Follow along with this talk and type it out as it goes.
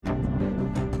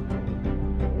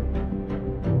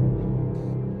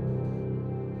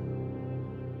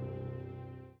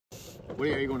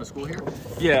Wait, are you going to school here?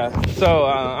 Yeah. So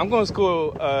I'm going to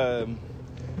school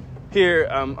here.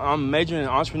 I'm majoring in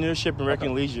entrepreneurship and rec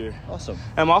and leisure. Awesome.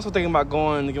 I'm also thinking about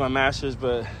going to get my master's,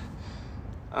 but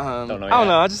don't know yet. I don't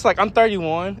know. I just like I'm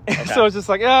 31, Okay. so it's just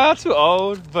like I'm too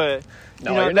old. But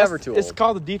No, you're never too old. It's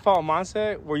called the default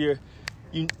mindset, where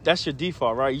that's your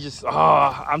default, right? You just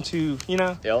I'm too,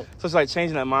 Yep. So it's like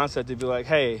changing that mindset to be like,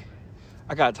 hey,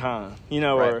 I got time, Right.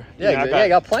 or you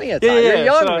got plenty of time. Yeah, You're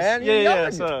young, so, man. You're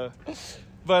young. So,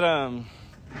 but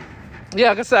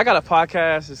like I said, I got a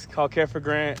podcast. It's called Care for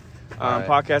Grant. Right.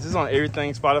 Podcast. It's on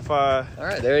everything, Spotify. All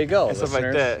right, there you go, and stuff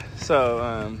listeners. like that.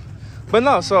 So, but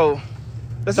no, so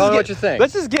let's Tell me just what you think.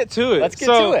 Let's just get to it. Let's get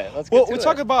to it. We'll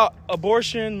talk about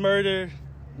abortion, murder,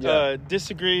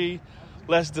 disagree.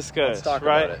 Let's discuss. Let's talk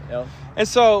right? about it. Yep. And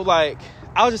so, like,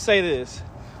 I'll just say this: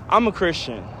 I'm a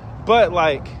Christian, but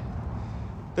like,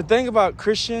 the thing about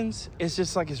Christians is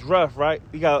just like it's rough, right?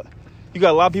 You got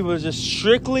a lot of people that are just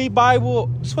strictly Bible.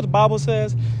 That's what the Bible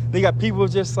says. Then you got people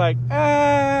just like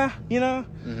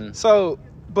Mm-hmm. So,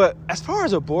 but as far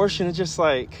as abortion, it's just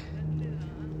like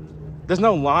there's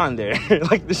no line there.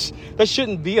 Like there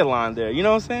shouldn't be a line there. You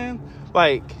know what I'm saying?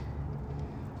 Like,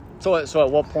 So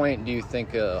at what point do you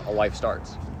think a life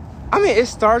starts? I mean, it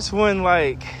starts when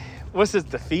like, what's it?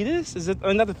 The fetus? Is it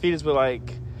not the fetus, but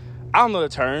like, I don't know the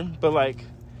term, but like,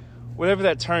 whatever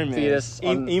that term Fetus, is,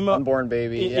 unborn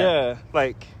baby. Yeah,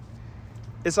 like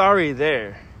it's already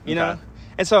there. You know.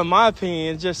 And so, in my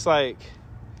opinion, it's just like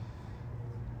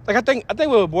I think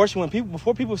with abortion,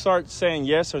 before people start saying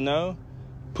yes or no,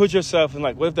 put yourself in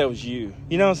like, what if that was you?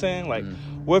 You know what I'm saying? Like,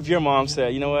 what if your mom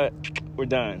said, you know what, we're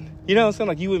done? You know what I'm saying?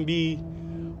 Like, you wouldn't be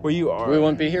where you are. We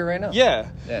wouldn't be here right now.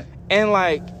 Yeah. Yeah. And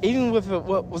like, even with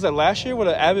what was that last year? Where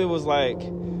the Abbott was like,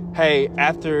 hey,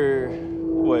 after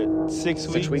 6 weeks?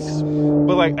 6 weeks.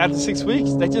 But like after 6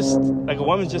 weeks, they just like a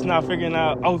woman's just now figuring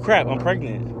out, oh crap, I'm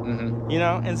pregnant. Mm-hmm. You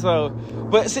know, and so,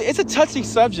 but it's a touchy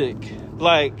subject,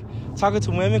 like talking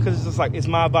to women, because it's just like it's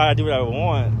my body, I do what I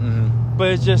want. Mm-hmm.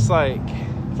 But it's just like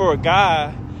for a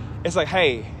guy, it's like,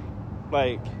 hey,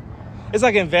 like it's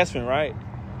like an investment, right?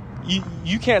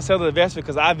 You can't sell the investment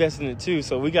because I invested in it too,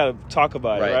 so we got to talk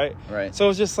about it, right? Right. So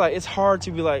it's just like it's hard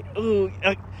to be like, ooh,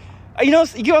 like, you know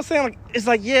what I'm saying? Like it's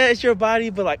like, yeah, it's your body,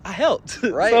 but like I helped,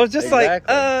 Right? So it's just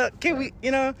exactly. like, can we,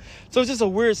 you know? So it's just a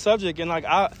weird subject, and like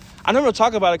I never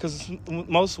talk about it because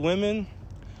most women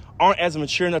aren't as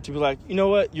mature enough to be like, you know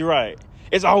what, you're right.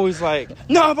 It's always like,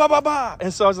 no, blah blah blah,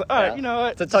 and so I was like, all right, you know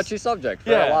what? It's a touchy subject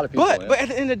for a lot of people. But at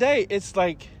the end of the day, it's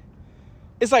like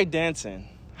dancing.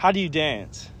 How do you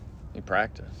dance? You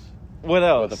practice. What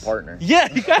else? With a partner.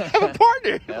 Yeah, you gotta have a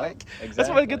partner. Like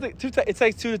exactly. that's what it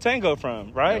takes two to tango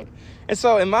from, right? Yep. And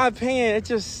so, in my opinion, that's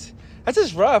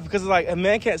just rough because like a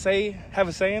man can't have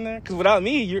a say in there because without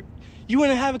me, you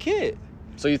wouldn't have a kid.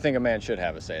 So you think a man should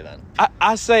have a say then?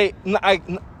 I say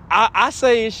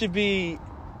it should be,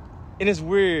 and it's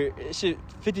weird. It should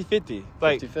 50-50.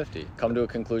 Like 50-50. Come to a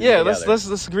conclusion. Yeah, together.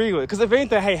 let's agree with it. Because if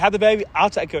anything, hey, have the baby, I'll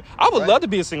take care. I would love to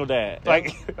be a single dad. Yeah. Like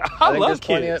I think love there's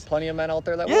kids. plenty of men out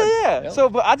there that would. Yeah. Yep. So,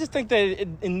 but I just think that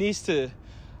it needs to.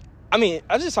 I mean,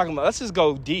 I was just talking about. Let's just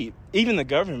go deep. Even the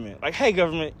government, like, hey,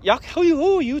 government, y'all,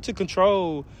 who are you to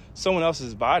control someone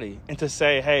else's body and to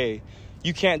say, hey,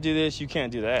 you can't do this, you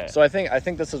can't do that. So I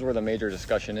think this is where the major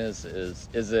discussion is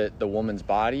it the woman's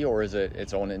body or is it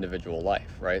its own individual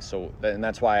life, right? So, and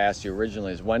that's why I asked you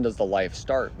originally is when does the life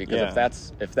start? Because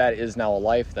if that is now a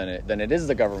life, then it is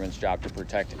the government's job to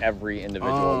protect every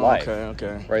individual life.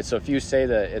 Okay. Right. So if you say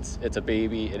that it's a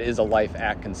baby, it is a life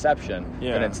at conception,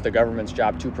 then it's the government's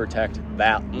job to protect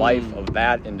that life of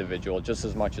that individual just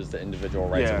as much as the individual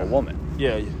rights of a woman.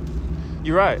 Yeah,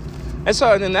 you're right. And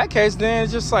so in that case, then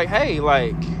it's just like, hey,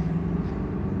 like,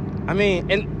 I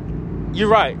mean, and you're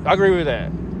right. I agree with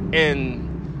that.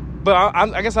 But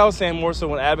I guess I was saying more so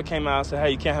when Abbott came out and said,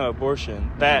 hey, you can't have an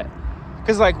abortion. That,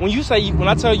 because like when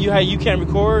I tell you, hey, you can't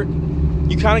record,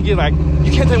 you kind of get like,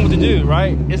 you can't tell me what to do,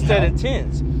 right? It's that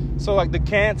intense. So like the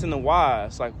can'ts and the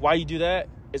whys, like why you do that?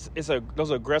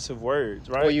 Those are aggressive words,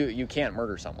 right? Well, you can't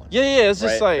murder someone. Yeah. It's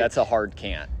just right? like that's a hard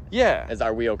can't. Yeah.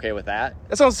 Are we okay with that?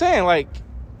 That's what I'm saying. Like,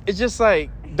 it's just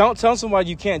like, don't tell somebody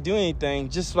you can't do anything.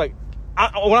 Just like,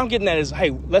 what I'm getting at is,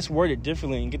 hey, let's word it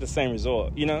differently and get the same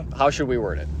result, you know? How should we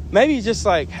word it? Maybe just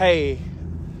like, hey,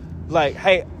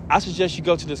 I suggest you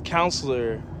go to this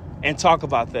counselor and talk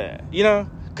about that, you know?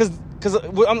 Because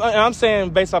I'm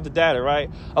saying based off the data, right?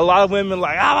 A lot of women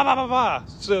like, blah, blah, blah, blah.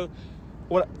 So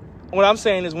what I'm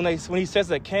saying is when he says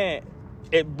they can't,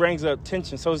 it brings up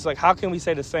tension. So it's like, how can we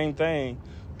say the same thing,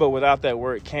 but without that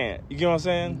word can't? You get what I'm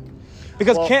saying?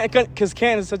 Because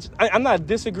Can't is such. I'm not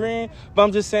disagreeing, but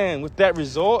I'm just saying with that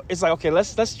result, it's like, okay,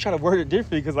 let's try to word it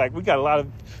differently because like we got a lot of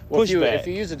pushback. If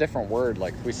you use a different word,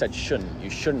 like we said, you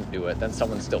shouldn't do it, then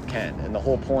someone still can. And the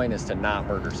whole point is to not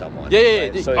murder someone. Yeah.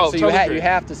 Right? So totally you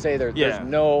have to say there's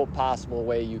no possible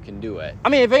way you can do it. I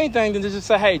mean, if anything, then just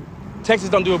say, hey, Texas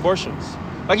don't do abortions.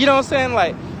 Like, you know what I'm saying?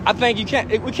 Like, I think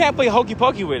we can't play hokey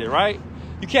pokey with it, right?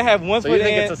 You can't have one foot in. So you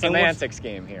think it's a semantics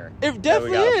game here? It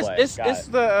definitely is. It's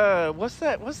the what's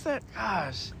that?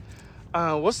 Gosh,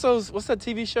 what's that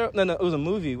TV show? No, it was a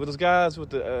movie with those guys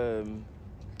with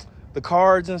the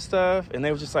cards and stuff, and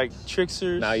they were just like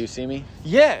tricksters. Now You See Me?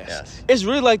 Yes. It's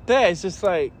really like that. It's just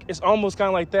like, it's almost kind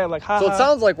of like that. Like, so it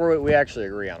sounds like we actually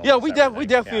agree on. Yeah, we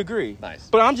definitely agree. Nice.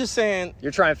 But I'm just saying,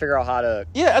 you're trying to figure out how to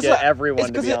get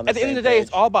everyone to be on the same page. At the end of the day,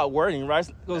 it's all about wording, right?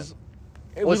 Because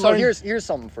here's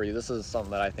something for you. This is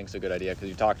something that I think is a good idea because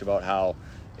you talked about how,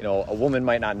 a woman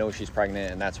might not know she's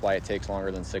pregnant, and that's why it takes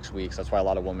longer than 6 weeks. That's why a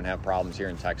lot of women have problems here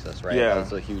in Texas, right? Yeah.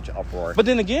 That's a huge uproar. But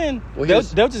then again, they'll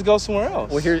just go somewhere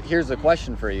else. Well, here's the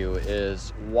question for you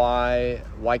is why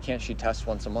can't she test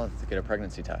once a month to get a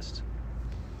pregnancy test?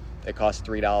 It costs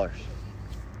 $3.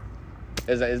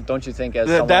 Don't you think as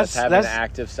someone that's having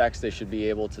active sex, they should be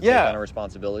able to take on a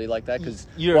responsibility like that? Because,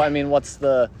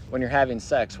 when you're having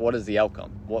sex, what is the outcome?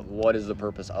 What is the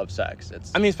purpose of sex?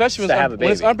 Especially when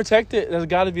it's unprotected, there's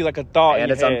got to be like a thought in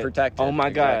your head. Unprotected. Oh my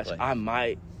gosh, I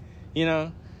might,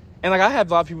 And like I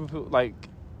have a lot of people who like,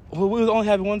 well, we only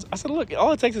have one. I said, look,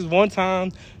 all it takes is one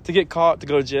time to get caught, to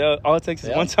go to jail. All it takes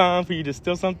is one time for you to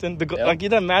steal something. Like, it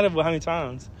doesn't matter how many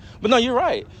times. But no, you're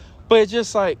right. But it's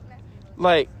just like,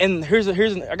 and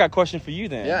I got a question for you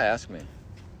then. Yeah, ask me.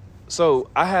 So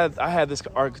I had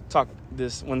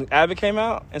this when the Abbott came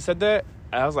out and said that,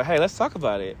 I was like, hey, let's talk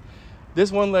about it.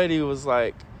 This one lady was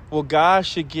like, well, guys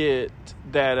should get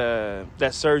that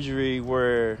surgery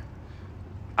where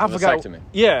I forgot. Vasectomy.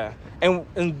 Yeah,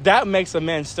 and that makes a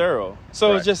man sterile.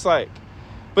 So It's just like,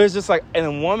 but it's just like in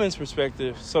a woman's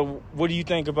perspective. So what do you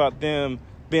think about them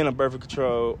being on birth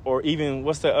control, or even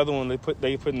what's that other one they put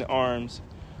in the arms?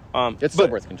 It's still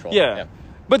birth control. Yeah.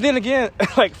 But then again,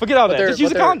 like, forget all that. Just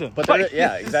use a condom.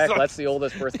 Yeah, exactly. That's the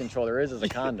oldest birth control there is a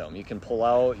condom. You can pull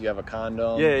out. You have a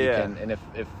condom. Yeah. And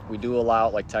if we do allow,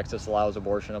 like Texas allows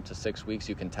abortion up to 6 weeks,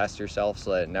 you can test yourself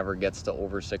so that it never gets to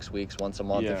over 6 weeks once a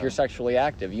month. Yeah. If you're sexually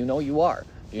active, you are.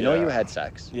 You know you had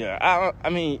sex. Yeah.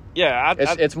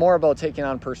 It's more about taking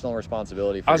on personal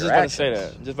responsibility for your actions. I was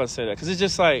just about to say that. Because it's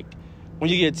just like, when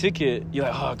you get a ticket, you're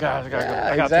like, oh, God,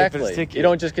 I got to pay for this ticket. You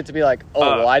don't just get to be like,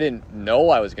 well, I didn't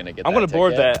know I was going to get that ticket. I'm going to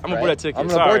board that. I'm going to board that ticket. I'm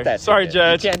going to board that ticket. Sorry,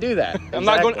 Judge. You can't do that.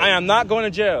 I am not going to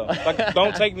jail. Like,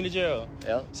 don't take me to jail.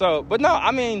 Yeah. So, but no,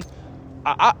 I mean,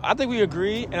 I think we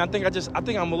agree, and I think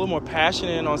I'm a little more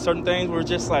passionate on certain things where it's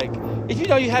just like, if you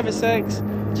know you're having sex,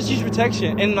 just use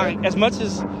protection. And like, as much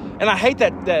as, and I hate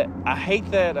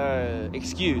that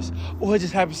excuse, it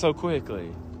just happened so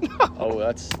quickly. Oh,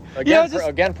 that's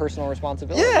again personal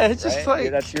responsibility. Yeah, it's just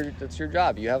right? like that's your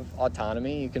job. You have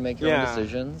autonomy. You can make your own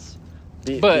decisions.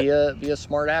 Be a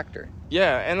smart actor.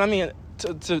 Yeah, and I mean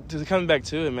to come back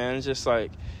to it, man. It's just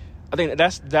like, I think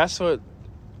that's what.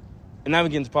 And now we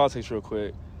get into politics real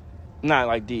quick. Not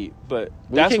like deep, but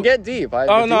we can get deep. I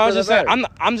was just saying,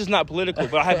 I'm just not political,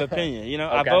 but I have an opinion. Okay.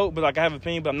 I vote, but like I have an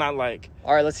opinion, but I'm not like.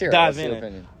 All right, let's hear it. Dive in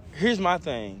it. Here's my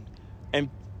thing, and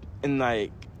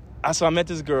like. So I met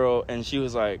this girl, and she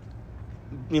was like,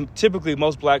 typically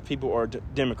most black people are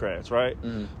Democrats, right?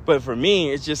 Mm-hmm. But for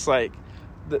me, it's just like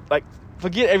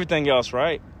forget everything else,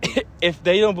 right? if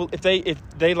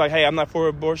they like, hey, I'm not for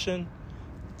abortion,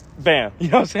 bam, you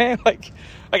know what I'm saying? Like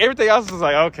everything else is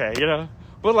like, okay,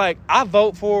 But like I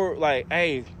vote for like,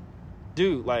 hey,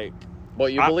 dude, like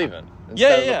what you believe in.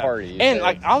 Instead of the party, and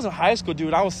like I was in high school,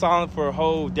 dude. I was silent for a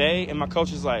whole day, and my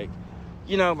coach was like,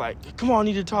 like, come on, I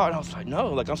need to talk. And I was like, no,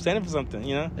 like, I'm standing for something,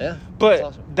 Yeah.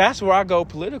 But that's where I go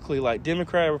politically, like,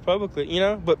 Democrat,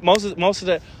 Republican, But most of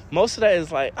that is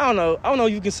like, I don't know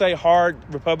if you can say hard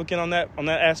Republican on that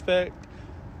aspect,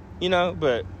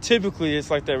 But typically it's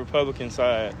like that Republican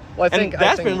side. Well, I think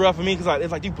that's been rough for me because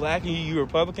it's like, you black and you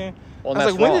Republican. Well, I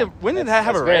was like, when did that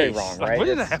have a race? Very wrong,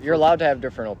 right? Like, you're allowed to have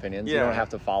different opinions. Yeah. You don't have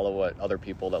to follow what other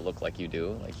people that look like you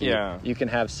do. Like you can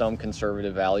have some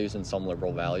conservative values and some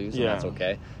liberal values, and that's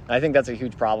okay. And I think that's a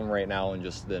huge problem right now in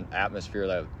just the atmosphere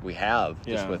that we have,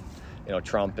 just with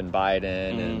Trump and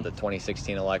Biden and the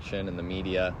 2016 election and the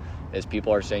media. Is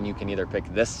people are saying you can either pick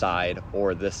this side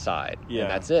or this side, and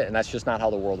that's it. And that's just not how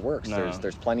the world works. No.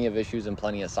 There's plenty of issues and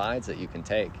plenty of sides that you can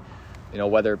take.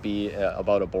 Whether it be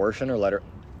about abortion or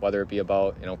whether it be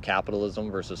about,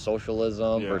 capitalism versus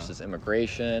socialism versus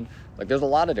immigration. Like, there's a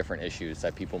lot of different issues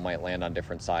that people might land on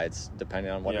different sides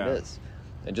depending on what it is.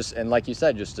 And like you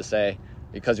said, just to say,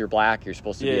 because you're black, you're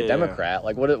supposed to be a Democrat.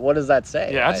 Like, what does that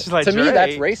say? Yeah, it's like to Drake. me,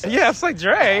 that's racist. Yeah, it's like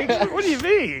Drake. What do you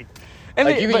mean? And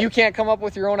like, you can't come up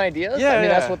with your own ideas? Yeah,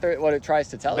 that's what it tries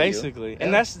to tell you. Basically.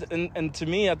 And and to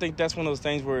me, I think that's one of those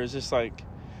things where it's just like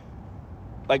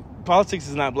politics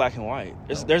is not black and white.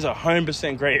 There's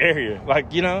 100% gray area,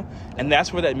 and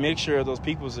that's where that mixture of those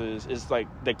peoples is like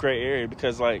that gray area,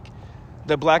 because like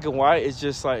the black and white is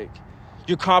just like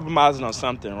you're compromising on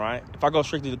something, right? If I go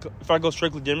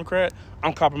strictly Democrat,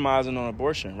 I'm compromising on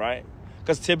abortion, right?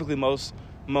 Because typically most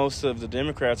of the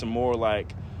Democrats are more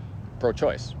like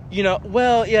pro-choice.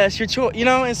 Well, yeah, it's your choice,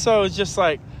 and so it's just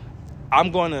like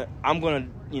I'm gonna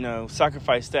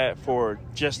sacrifice that for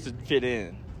just to fit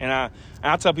in. And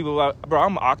I tell people, bro,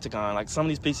 I'm an octagon. Like, some of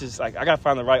these pieces, like, I gotta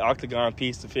find the right octagon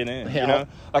piece to fit in.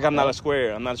 Like, I'm not a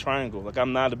square, I'm not a triangle. Like,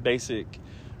 I'm not a basic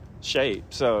shape.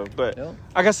 So, but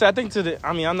like I said, I think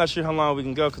I'm not sure how long we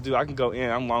can go, because I can go in.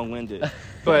 I'm long-winded.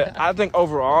 But I think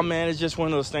overall, man, it's just one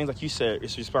of those things, like you said,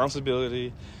 it's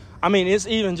responsibility. I mean, it's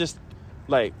even just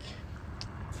like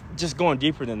just going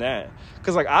deeper than that.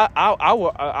 Because like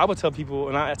I would tell people,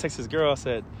 and I text this girl, I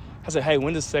said, hey,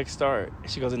 when does sex start?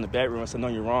 And she goes, in the bedroom. I said, no,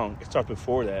 you're wrong. It starts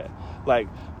before that. Like,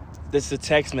 it's the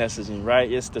text messaging,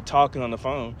 right? It's the talking on the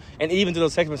phone. And even to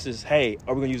those text messages, hey,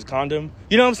 are we going to use a condom?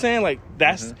 You know what I'm saying? Like,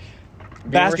 that's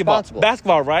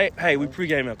basketball, right? Hey, we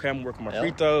pregame. Okay, I'm working my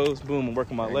free throws. Boom, I'm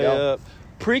working my layup.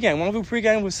 Pregame. Why don't we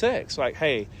pregame with sex? Like,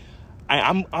 hey,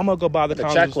 I'm going to go buy the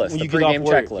condoms checklist, when you get off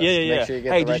work. Checklist. Yeah. Make sure you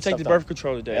get hey, the did you take the birth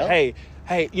control today?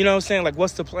 Hey, you know what I'm saying? Like,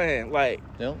 what's the plan? Like,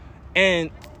 and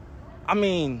I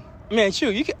mean, man,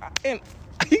 shoot, you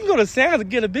can go to Sam's and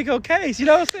get a big old case. You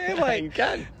know what I'm saying? Like, you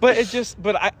can. But it's just,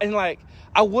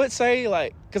 I would say,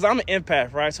 like, because I'm an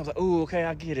empath, right? So I was like, ooh, okay,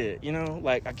 I get it.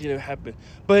 Like, I get it happen.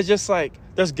 But it's just like,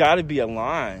 there's got to be a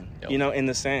line, in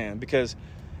the sand, because,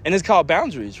 and it's called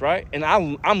boundaries, right? And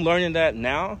I'm learning that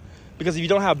now, because if you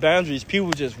don't have boundaries,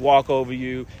 people just walk over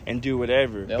you and do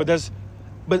whatever.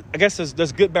 But I guess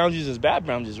there's good boundaries, there's bad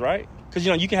boundaries, right? Because,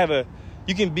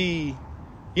 you can be,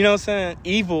 you know what I'm saying,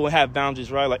 evil and have boundaries,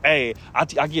 right? Like, hey, I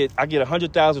get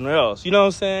 100,000 or else. You know what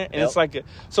I'm saying? And it's like,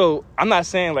 so I'm not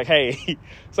saying like, hey,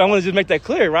 so I want to just make that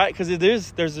clear, right? Because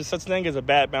there's such thing as a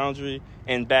bad boundary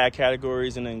and bad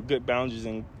categories, and then good boundaries,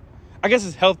 and I guess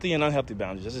it's healthy and unhealthy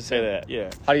boundaries. Let's just say that,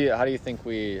 yeah. How do you think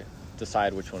we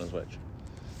decide which one is which?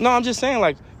 No, I'm just saying,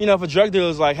 like, if a drug dealer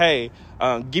is like, hey,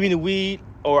 give me the weed,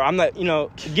 or I'm not,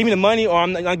 give me the money, or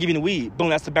I'm not giving the weed. Boom,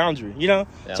 that's the boundary,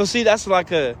 So see, that's like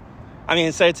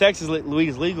say Texas, weed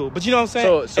is legal, but you know what I'm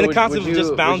saying? So the concept of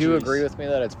just boundaries. Would you agree with me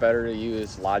that it's better to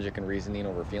use logic and reasoning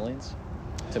over feelings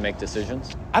to make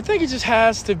decisions? I think it just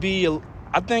has to be,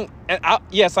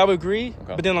 yes, I would agree.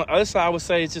 Okay. But then on the other side, I would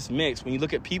say it's just mixed. When you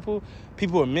look at people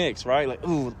are mixed, right? Like,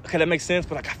 ooh, okay, that makes sense,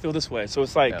 but like, I feel this way. So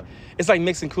it's like, it's like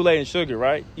mixing Kool-Aid and sugar,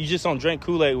 right? You just don't drink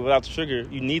Kool-Aid without the sugar.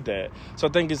 You need that. So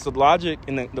I think it's the logic,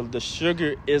 and the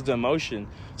sugar is the emotion.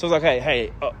 So it's like,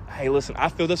 hey, listen, I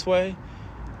feel this way.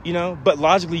 But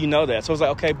logically you know that. So it's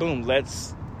like, okay, boom,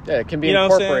 let's... Yeah, it can be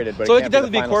incorporated, but so it can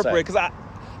definitely be incorporated, because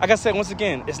like I said, once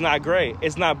again, it's not gray.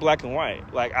 It's not black and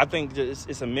white. Like, I think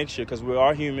it's a mixture, because we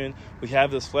are human. We have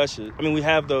those fleshes. We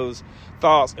have those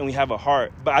thoughts, and we have a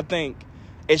heart. But I think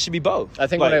it should be both. I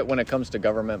think when it comes to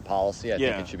government policy, I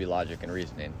think it should be logic and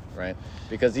reasoning, right?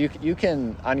 Because you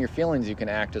can, on your feelings, you can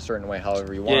act a certain way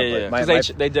however you want. Yeah, because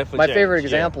they definitely my favorite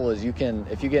example is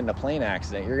if you get in a plane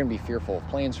accident, you're going to be fearful of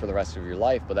planes for the rest of your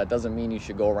life, but that doesn't mean you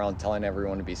should go around telling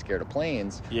everyone to be scared of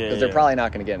planes, because they're probably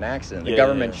not going to get in an accident. The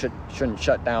government shouldn't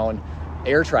shut down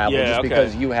air travel just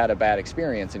because you had a bad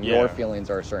experience and your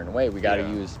feelings are a certain way. We got to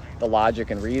use the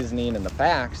logic and reasoning and the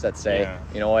facts that say,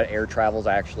 you know what, air travel is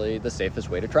actually the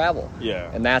safest way to travel.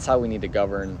 And that's how we need to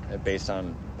govern based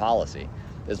on policy,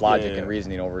 is logic and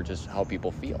reasoning over just how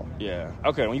people feel.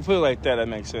 Okay, when you put it like that, that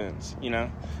makes sense.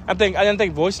 I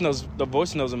think voicing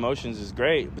those emotions is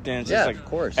great, but then it's just like, of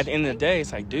course, at the end of the day,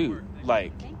 it's like, dude,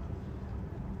 like,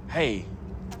 hey,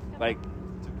 like,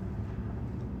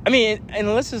 and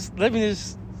let me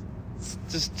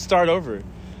just start over.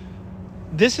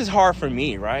 This is hard for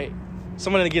me, right?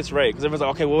 Someone that gets raped, because everyone's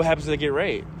like, okay, well, what happens if they get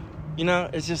raped?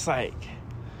 It's just like,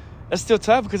 it's still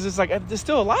tough, because it's like, it's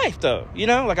still a life, though.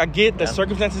 Like, I get the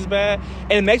circumstances bad,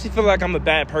 and it makes me feel like I'm a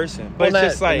bad person. But it's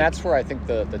just like, and that's where I think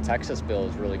the Texas bill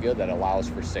is really good, that allows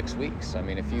for 6 weeks.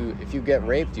 If you get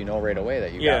raped, you know right away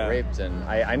that you got raped. And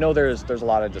I know there's a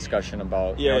lot of discussion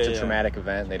about it's a traumatic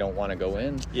event and they don't want to go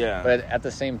in. But at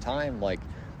the same time, like,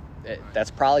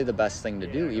 that's probably the best thing to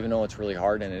do, even though it's really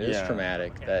hard and it is Yeah.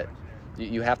 traumatic. That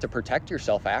you have to protect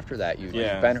yourself after that. You've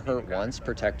been hurt once.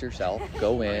 Protect yourself.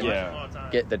 Go in. Yeah.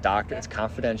 Get the doctor. It's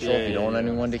confidential. If you don't want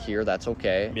anyone to hear, that's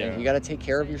okay. Yeah. And you got to take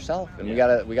care of yourself, and we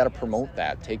got to promote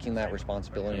that, taking that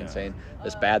responsibility and saying,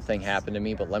 this bad thing happened to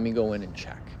me, but let me go in and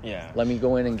check. Yeah. Let me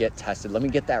go in and get tested. Let me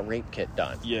get that rape kit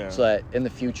done. Yeah. So that in the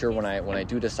future, when I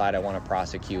do decide I want to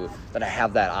prosecute, that I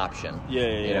have that option.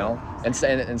 Yeah. You know,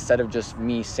 instead of just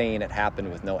me saying it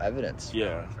happened with no evidence.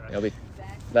 Yeah. You know,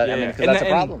 I mean, 'cause that's a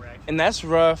problem. And that's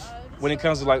rough when it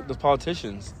comes to like the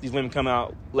politicians. These women come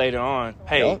out later on.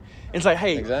 Hey, Yep. it's like,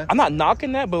 hey, Exactly. I'm not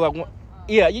knocking that, but like,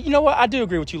 yeah, you know what? I do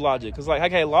agree with you, logic, because like,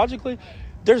 okay, logically,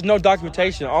 there's no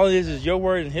documentation. All it is your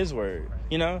word and his word.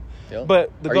 You know. Yep.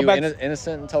 But Are you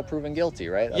innocent until proven guilty,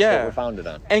 right? That's what we're founded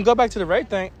on. And go back to the rape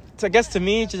thing. So I guess to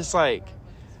me, it's just like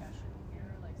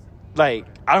I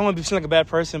don't want to be seen like a bad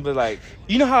person, but like,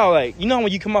 you know how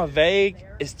when you come off vague,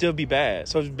 it still be bad.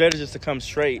 So it's better just to come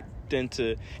straight than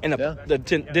to, it's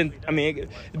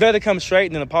better to come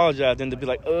straight than apologize than to be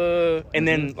like, and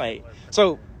then like,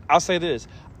 so I'll say this.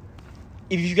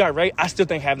 If you got raped, I still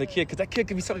think having a kid, because that kid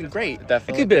could be something great.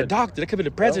 Definitely it could be a doctor. That could be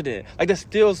the president. Like, there's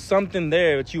still something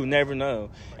there that you would never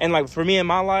know. And like, for me in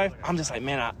my life, I'm just like,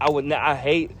 man, I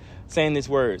hate saying these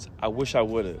words. I wish I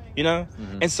would have, you know?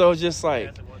 Mm-hmm. And so it's just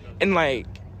like, and like,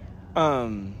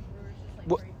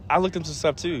 I looked into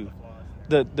stuff too.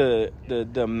 The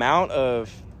amount of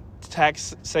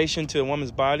taxation to a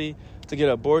woman's body to get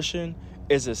an abortion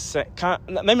is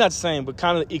maybe not the same, but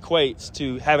kind of equates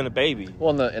to having a baby.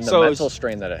 Well, and the mental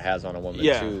strain that it has on a woman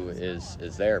too is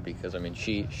there, because I mean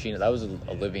she that was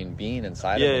a living being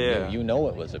inside of her. You know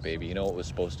it was a baby. You know it was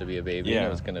supposed to be a baby. And it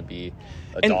was going to be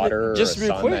a daughter or a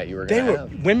son that you were going to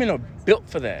have. Women are built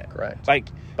for that. Correct. Like,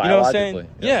 you know what I'm saying?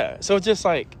 Yeah. So it's just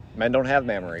like, men don't have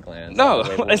mammary glands. No,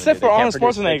 except for Arnold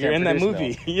Schwarzenegger in that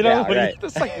movie. You know,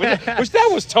 it's like, which that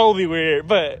was totally weird.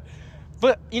 But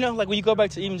you know, like when you go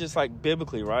back to even just like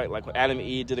biblically, right? Like when Adam and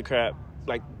Eve did the crap,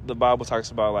 like the Bible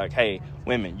talks about, like, hey,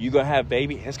 women, you gonna have a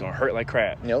baby and it's gonna hurt like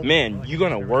crap. Yep. Men, you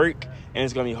gonna work and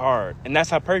it's gonna be hard, and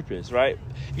that's our purpose, right?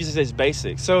 You just say it's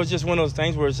basic. So it's just one of those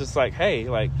things where it's just like, hey,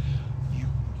 like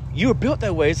you were built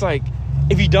that way. It's like,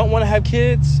 if you don't want to have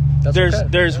kids,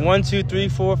 there's 1, 2, 3,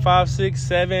 4, 5, 6,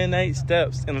 7, 8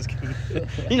 steps, and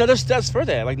you know, there's steps for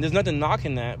that. Like, there's nothing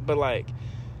knocking that, but like,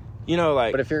 you know,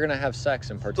 like. But if you're gonna have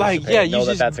sex and participate, like, know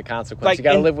that's a consequence. Like, you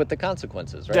gotta live with the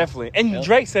consequences, right? Definitely. And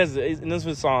Drake says it in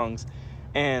those songs,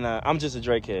 and I'm just a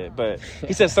Drake head, but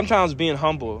he says sometimes being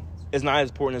humble is not as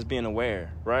important as being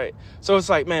aware, right? So it's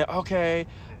like, man, okay,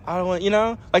 I don't want, you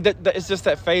know, like that it's just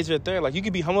that phase right there. Like, you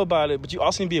can be humble about it, but you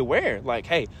also need to be aware. Like,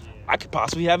 hey, I could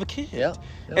possibly have a kid. Yeah.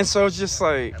 And so it's just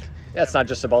like, yeah, it's not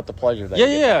just about the pleasure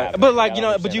that but like, you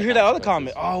know, but you hear that other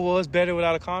comment, oh, well, it's better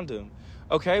without a condom.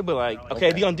 Okay, but like, okay,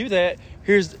 if you're gonna do that,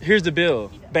 here's the bill.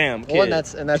 Bam. Kid. Well,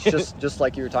 and that's just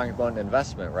like you were talking about an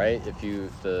investment, right? If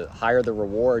the higher the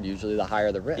reward, usually the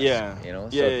higher the risk. Yeah. You know,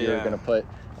 so if you're gonna put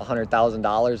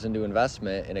 $100,000 into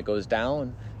investment and it goes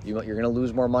down, you're gonna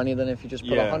lose more money than if you just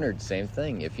put 100. Same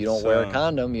thing. If you don't wear a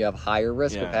condom, you have higher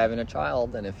risk of having a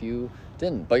child than if you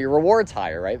didn't. But your reward's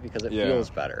higher, right? Because it feels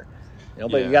better. You know,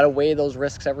 but you got to weigh those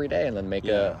risks every day and then make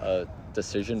a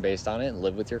decision based on it and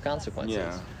live with your consequences.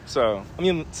 Yeah. So I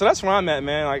mean, so that's where I'm at,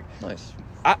 man. Like, nice.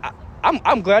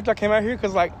 I'm glad y'all came out here,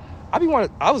 because like I be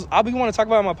want to talk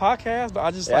about it on my podcast, but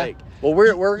I just like. Well,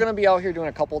 we're gonna be out here doing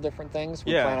a couple different things.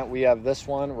 We have this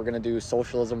one. We're gonna do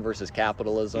socialism versus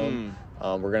capitalism.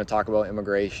 We're gonna talk about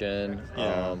immigration.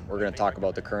 We're gonna talk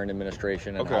about the current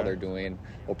administration and how they're doing.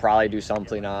 We'll probably do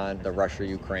something on the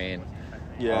Russia-Ukraine.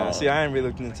 Yeah. See, I ain't really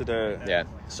looking into that. Yeah.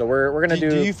 So we're gonna do.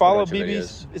 Do you follow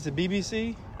BBC? Is it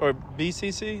BBC or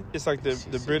BCC? It's like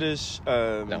the British.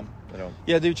 No. I don't.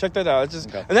 Yeah, dude, check that out. It's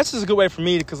just, and that's just a good way for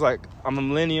me, because like I'm a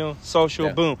millennial,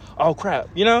 social, boom. Oh crap,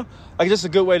 you know, like just a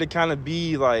good way to kind of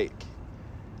be like,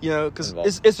 you know, because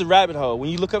it's a rabbit hole. When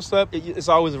you look up stuff, it's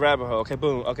always a rabbit hole. Okay,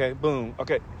 boom. Okay, boom.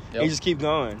 Okay, and you just keep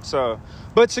going. So,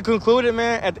 but to conclude it,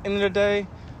 man, at the end of the day,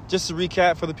 just to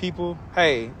recap for the people,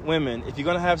 hey, women, if you're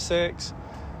gonna have sex,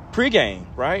 pre-game,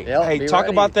 right? Yep, hey, talk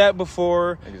about that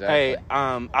before. Exactly. Hey,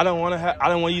 I don't want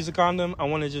to use a condom. I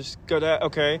want to just go that.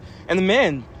 Okay, and the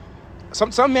men.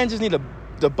 Some men just need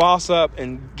to boss up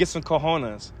and get some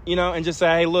cojones, you know, and just say,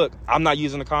 hey, look, I'm not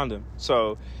using a condom.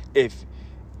 So if,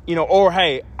 you know, or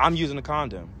hey, I'm using a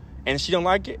condom, and if she don't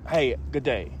like it, hey, good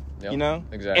day, you know?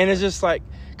 Exactly. And it's just like,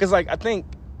 because like I think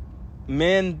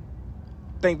men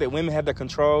think that women have that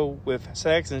control with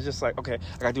sex, and it's just like, okay,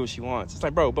 I gotta do what she wants. It's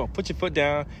like, bro, put your foot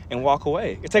down and walk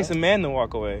away. It takes a man to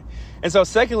walk away. And so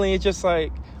secondly, it's just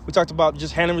like we talked about,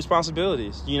 just handling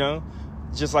responsibilities, you know?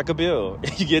 just like a bill.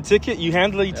 You get a ticket, you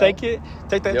handle it, you take it,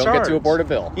 take that charge. You don't get to abort a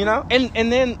bill. You know?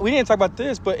 And then we didn't talk about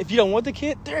this, but if you don't want the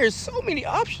kid, there's so many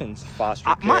options. Foster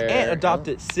care. My aunt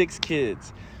adopted 6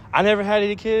 kids. I never had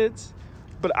any kids,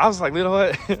 but I was like, you know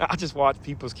what? I just watched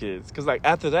people's kids. Because, like,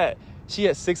 after that, she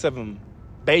had 6 of them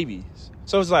babies.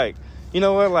 So it's like, you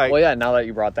know what? Like, well, yeah, now that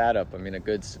you brought that up, I mean, a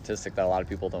good statistic that a lot of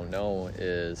people don't know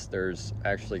is there's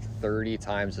actually 30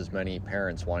 times as many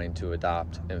parents wanting to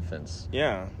adopt infants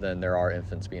than there are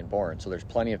infants being born. So there's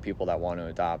plenty of people that want to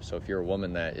adopt. So if you're a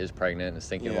woman that is pregnant and is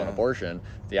thinking about abortion,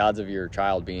 the odds of your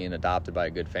child being adopted by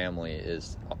a good family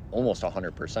is almost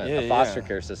 100%. The foster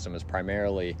care system is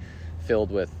primarily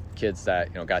filled with kids that,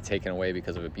 you know, got taken away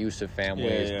because of abusive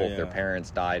families. Both their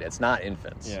parents died. It's not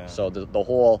infants. So the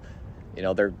whole, you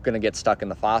know, they're going to get stuck in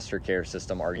the foster care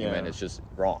system argument is just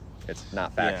wrong. It's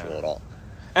not factual at all.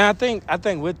 And I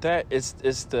think with that, it's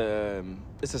a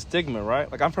stigma,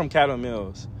 right? Like, I'm from Cattle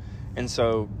Mills, and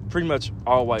so pretty much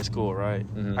all white school, right?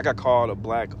 Mm-hmm. I got called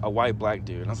a white black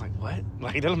dude, and I was like, what?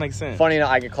 Like, that doesn't make sense. Funny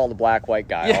enough, I get called a black white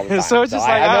guy all the time. So it's just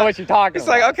like, I know what you're talking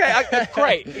about. It's like, okay,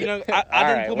 great. You know,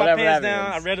 I didn't put my pants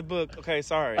down. I read a book. Okay,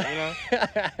 sorry. You know,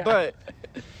 but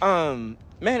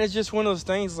man, it's just one of those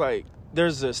things. Like,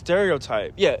 there's a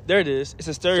stereotype. Yeah, there it is. It's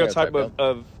a stereotype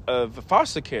of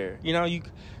foster care. You know,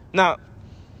 what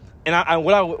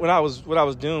I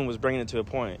was doing was bringing it to a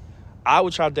point. I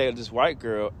would try to date this white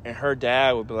girl, and her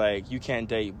dad would be like, "You can't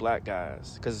date black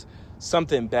guys because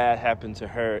something bad happened to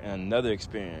her in another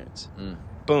experience."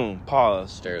 Boom.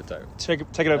 Pause. Stereotype. Take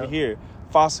it over here.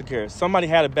 Foster care. Somebody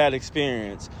had a bad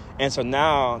experience, and so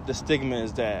now the stigma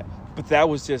is that. But that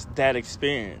was just that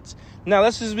experience. Now,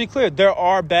 let's just be clear. There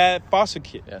are bad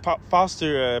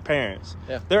foster parents.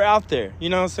 Yeah. They're out there. You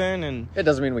know what I'm saying? And it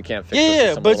doesn't mean we can't fix the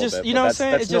system but a just, bit, you know what I'm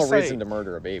saying? That's it's no just reason to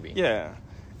murder a baby. Yeah.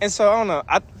 And so, I don't know.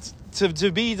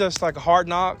 To be just like hard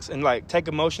knocks and like take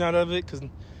emotion out of it, because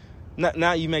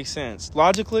now you make sense.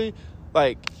 Logically,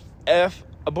 like, F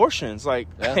abortions. Like,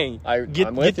 hey,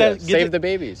 I'm with you. Save the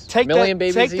babies. Take million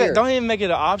babies a year. Don't even make it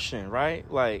an option, right?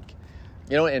 Like,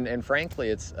 you know, and frankly,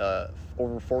 it's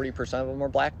over 40% of them are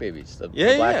black babies. The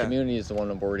black community is the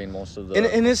one aborting most of the.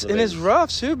 And it's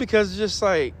rough too, because it's just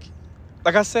like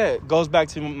I said, goes back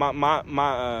to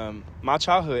my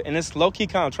childhood, and it's low key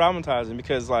kind of traumatizing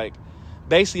because, like,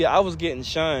 basically I was getting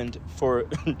shunned for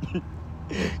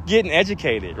getting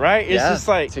educated, right? It's just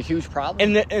like it's a huge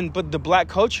problem. But the black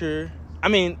culture, I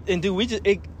mean, and dude,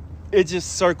 it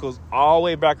just circles all the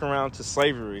way back around to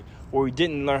slavery, where we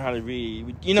didn't learn how to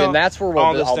read. You know, and that's where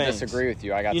I'll disagree with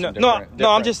you. I got some different. No,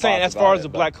 I'm just saying, as far as the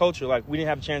black culture, like, we didn't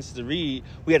have chances to read.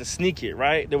 We had to sneak it,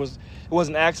 right? It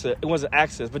wasn't access.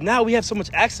 But now we have so much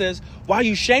access. Why are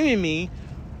you shaming me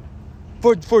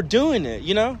for doing it?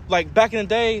 You know, like, back in the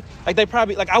day, like, they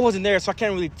probably, like, I wasn't there, so I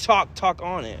can't really talk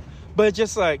on it. But it's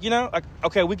just like, you know, like,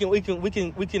 okay, we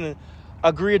can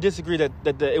agree or disagree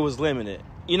that it was limited.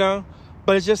 You know.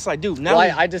 But it's just like, dude, now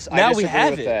we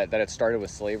have it. That it started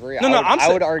with slavery. I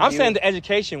would argue. I'm saying the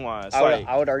education-wise.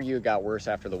 I would argue it got worse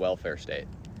after the welfare state.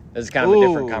 This is kind of a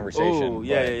different conversation.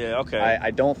 Okay.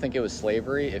 I don't think it was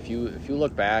slavery. If you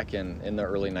look back in the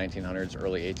early 1900s,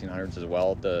 early 1800s as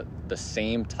well, the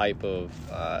same type of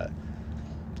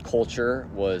culture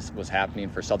was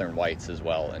happening for Southern whites as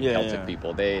well, and Celtic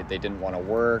people. They didn't want to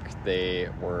work. They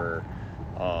were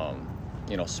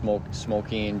you know,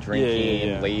 smoking,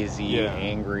 drinking, lazy,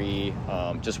 angry,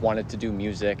 just wanted to do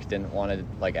music, didn't want to,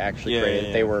 like, actually create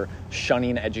it. They were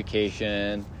shunning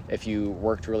education. If you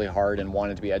worked really hard and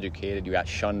wanted to be educated, you got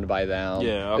shunned by them.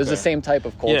 It was the same type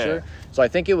of culture. So I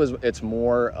think it's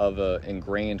more of a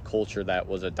ingrained culture that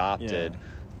was adopted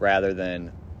rather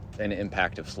than an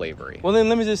impact of slavery. Well, then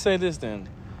let me just say this then.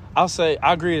 I'll say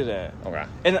I agree to that. Okay.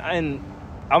 And I'm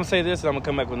going to say this, and I'm going to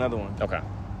come back with another one. Okay.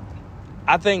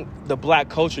 I think the black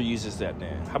culture uses that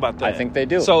then. How about that? I think they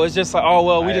do. So it's just like, oh,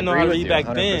 well, we didn't know how to read back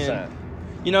 100%. Then.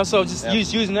 You know, so just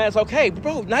using that. It's okay,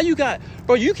 bro. Now you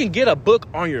can get a book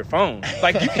on your phone.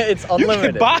 Like, it's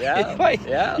unlimited. You can buy it. Like,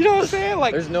 you know what I'm saying?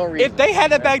 Like, there's no reason. If they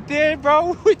had that back then,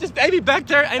 bro, we just maybe back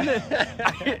there and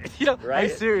then, you know, right?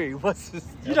 Hey Siri, what's this?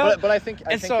 You know, but I think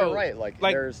you're right. Like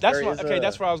that's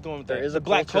where I was going with that. The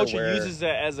black culture uses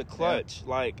that as a clutch.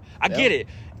 Like, I get it,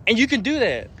 and you can do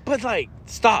that, but, like,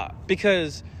 stop,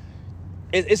 because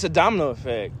it's a domino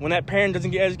effect. When that parent doesn't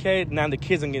get educated, now the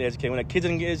kids don't get educated. When that kid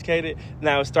doesn't get educated,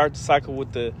 now it starts to cycle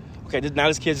with now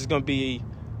this kid is going to be,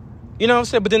 you know what I'm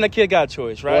saying? But then that kid got a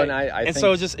choice, right? Well, and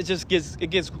so it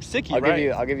gets sticky,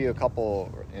 right? I'll give you a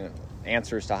couple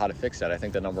answers to how to fix that. I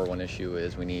think the number one issue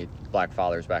is we need black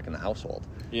fathers back in the household.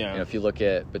 Yeah. You know, if you look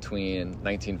at between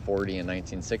 1940 and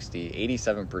 1960,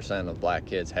 87% of black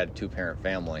kids had a two-parent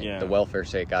family. Yeah. The welfare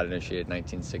state got initiated in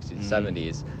 1960s and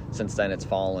 70s. Since then, it's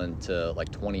fallen to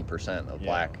like 20% of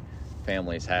black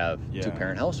families have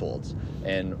two-parent households.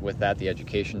 And with that, the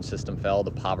education system fell.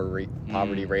 The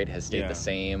poverty rate has stayed the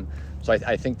same. So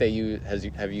I think they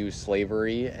have used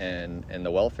slavery and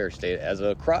the welfare state as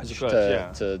a crutch,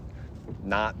 to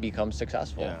not become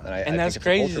successful. Yeah. And I that's think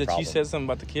crazy that you said something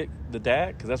about the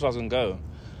dad, because that's where I was going to go.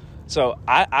 So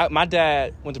my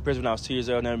dad went to prison when I was 2 years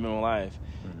old, never been in my life.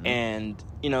 Mm-hmm. And,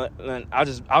 you know,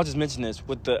 I'll just mention this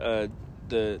with the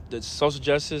social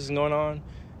justice going on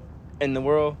in the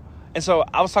world. And so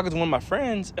I was talking to one of my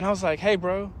friends, and I was like, hey,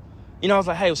 bro. You know, I was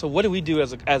like, hey, so what do we do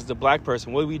as the black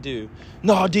person? What do we do?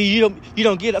 No, dude, you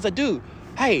don't get it. I was like, dude,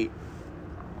 hey,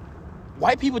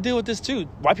 white people deal with this too.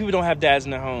 White people don't have dads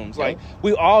in their homes. Like,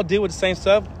 we all deal with the same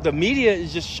stuff. The media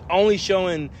is just only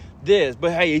showing this.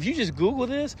 But hey, if you just Google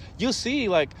this, you'll see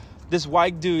like this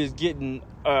white dude is getting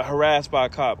harassed by a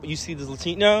cop. You see this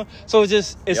Latino. So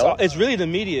it's really the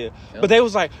media. But they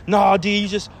was like, no,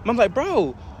 dude, I'm like,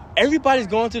 bro, everybody's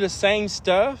going through the same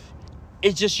stuff.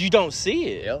 It's just you don't see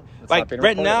it. Like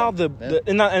right now, I'm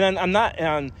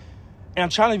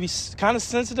trying to be kind of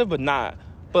sensitive, but not.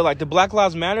 But like the Black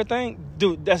Lives Matter thing,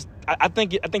 dude. I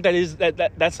think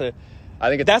that's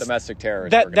domestic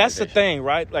terrorist. That's the thing,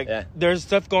 right? Like there's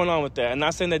stuff going on with that. I'm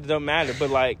not saying that it don't matter,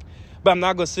 but I'm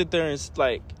not gonna sit there and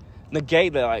like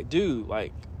negate that. Like, dude,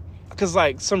 like. Because,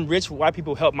 like, some rich white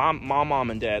people help my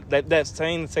mom and dad. That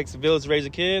saying, it takes a village to raise a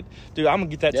kid, dude, I'm going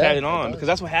to get that tatted on. Because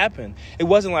that's what happened. It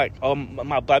wasn't like, oh,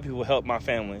 my black people helped my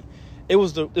family. It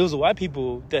was the white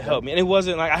people that helped me. And it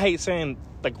wasn't, like, I hate saying,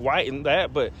 like, white and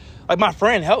that, but, like, my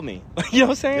friend helped me. You know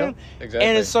what I'm saying? Yep, exactly.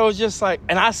 And so it's just, like,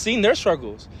 and I've seen their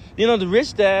struggles. You know, the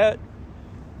rich dad,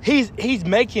 he's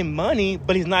making money,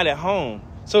 but he's not at home.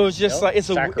 So it's just, like, it's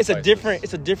a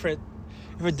different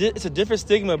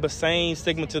stigma, but same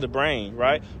stigma to the brain,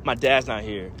 right? My dad's not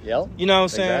here. Yep. You know what I'm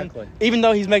saying? Exactly. Even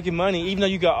though he's making money, even though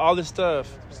you got all this stuff,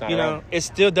 you know, it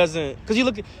still doesn't. Because you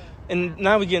look at, and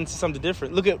now we get into something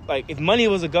different. Look at, like, if money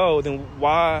was a goal, then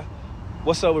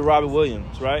what's up with Robert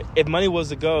Williams, right? If money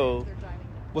was a goal,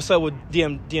 what's up with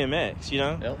DMX, you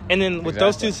know? Yep. And then with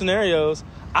those two scenarios,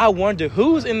 I wonder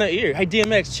who's in their ear. Hey,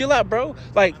 DMX, chill out, bro.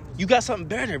 Like, you got something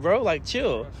better, bro. Like,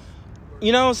 chill.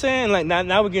 You know what I'm saying? Like,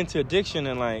 now we're getting to addiction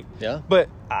and, like... Yeah. But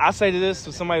I say this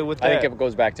to somebody with that... I think it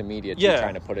goes back to media, too,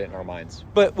 trying to put it in our minds.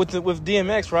 But with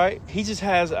DMX, right? He just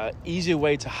has an easier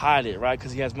way to hide it, right?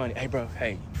 Because he has money. Hey, bro,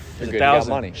 hey, there's $1,000.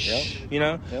 Money. You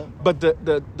know? Yep. But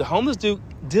the homeless dude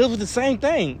deals with the same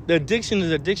thing. The addiction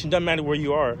is addiction. Doesn't matter where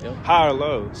you are, high or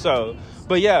low. So...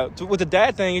 But yeah, with the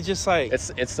dad thing, it's just like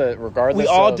regardless. We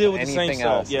all of deal with anything the same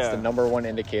else. stuff. Yeah. It's the number one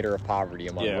indicator of poverty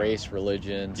among race,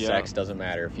 religion, sex. Doesn't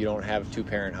matter. If you don't have a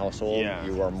two-parent household,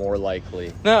 you are more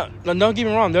likely. No, don't get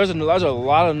me wrong. There's a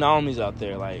lot of anomalies out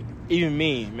there. Like even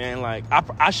me, man. Like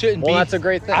I shouldn't be. Well, that's a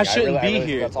great thing. I shouldn't be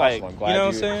here. That's like awesome. I'm glad you know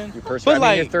what I'm saying. You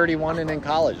personally, you're 31 and in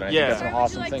college. And I think that's an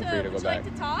awesome thing for you to go back.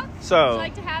 Would you like to talk? So, would you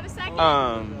like to have a second?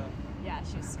 Yeah,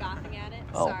 she was scoffing at it.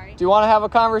 Oh. Sorry. Do you want to have a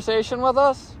conversation with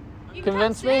us? You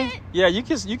Convince me? Yeah, you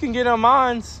can get on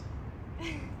mines.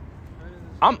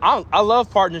 I love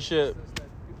partnership.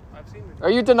 Are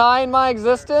you denying my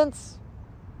existence?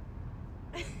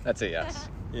 That's a yes.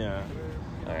 Yeah.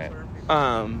 All right.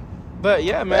 But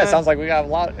yeah, man. Yeah, it sounds like we got a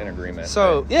lot in agreement.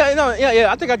 So right?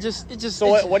 I think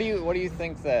So what do you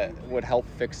think that would help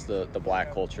fix the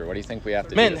black culture? What do you think we have to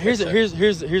do? Man, here's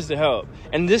the help.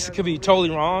 And this could be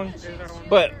totally wrong,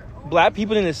 but black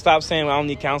people need to stop saying I don't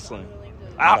need counseling.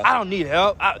 I don't need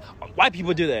help. White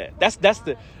people do that. That's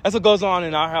what goes on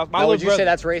in our house. Would you say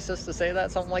that's racist to say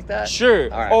that, something like that? Sure.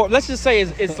 Right. Or let's just say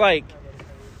it's like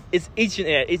it's eaching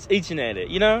at it.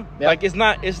 You know, like it's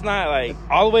not like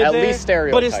all the way at there. At least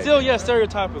stereotypical. But it's still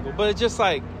stereotypical. But it's just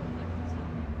like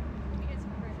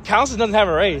counseling doesn't have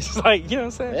a race. Like you know what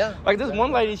I'm saying? Yeah. Like this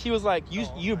one lady, she was like,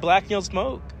 "You black, you don't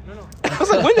smoke." I was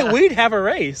like, when did weed have a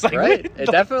race? Like, right. It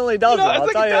definitely doesn't. I'll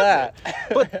tell you that.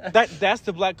 But that's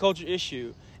the black culture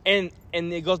issue. And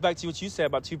it goes back to what you said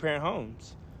about two-parent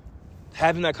homes.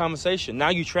 Having that conversation. Now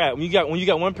you trap. When you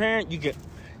got one parent, you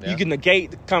can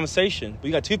negate the conversation. But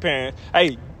you got two parents.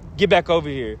 Hey, get back over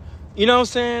here. You know what I'm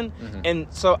saying? Mm-hmm. And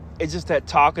so it's just that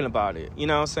talking about it. You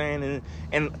know what I'm saying?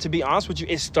 And to be honest with you,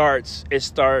 it starts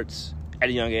at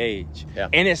a young age. Yeah.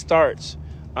 And it starts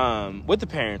with the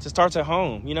parents. It starts at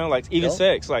home, you know, like even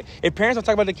sex. Like if parents don't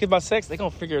talk about their kids about sex, they're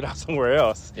gonna figure it out somewhere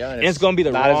else. Yeah, and it's gonna be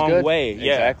the wrong way.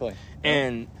 Yeah. Exactly.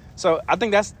 And So I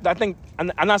think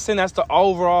I'm not saying that's the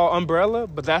overall umbrella,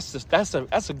 but that's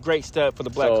a great step for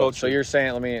the black culture. So you're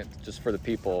saying, just for the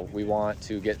people, we want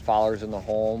to get followers in the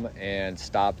home and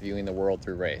stop viewing the world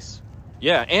through race.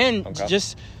 Yeah, and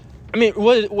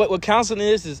what counseling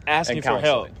is asking for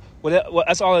help. What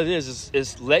that's all it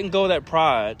is letting go of that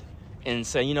pride and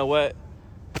saying, you know what,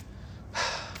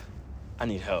 I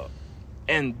need help.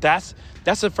 And that's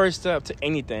the first step to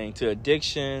anything, to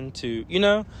addiction, to,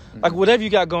 like whatever you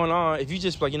got going on. If you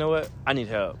just like, you know what, I need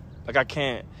help. Like I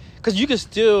can't, because you can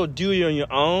still do it on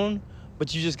your own,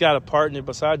 but you just got a partner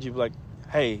beside you, like,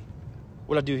 hey,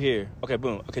 what I do here? Okay,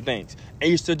 boom. Okay, thanks.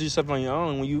 And you still do something on your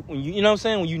own when you know what I'm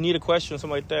saying, when you need a question or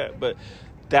something like that. But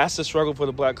that's the struggle for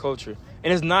the black culture,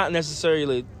 and it's not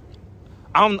necessarily.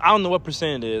 I don't know what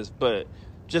percent it is, but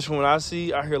just from what I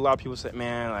see, I hear a lot of people say,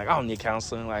 "Man, like I don't need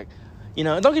counseling." Like,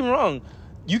 and don't get me wrong,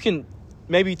 you can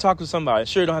maybe talk to somebody.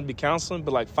 Sure, it don't have to be counseling,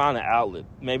 but like find an outlet.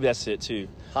 Maybe that's it too.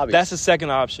 Hobbies. That's the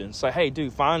second option. It's like, hey,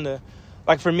 dude,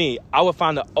 like for me, I would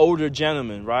find an older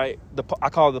gentleman, right? I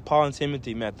call it the Paul and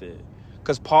Timothy method.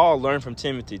 Because Paul learned from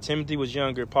Timothy. Timothy was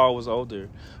younger, Paul was older.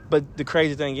 But the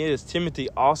crazy thing is, Timothy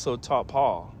also taught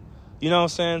Paul. You know what I'm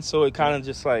saying? So it kind of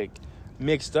just like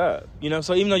mixed up.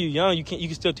 So even though you're young, you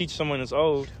can still teach someone that's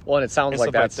old. Well, and it sounds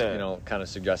like that's kind of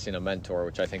suggesting a mentor,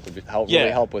 which I think would really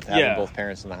help with having both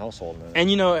parents in the household. And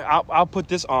I'll put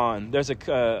this on. There's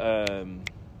an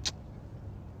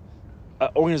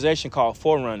organization called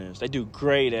Forerunners. They do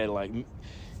great at like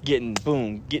getting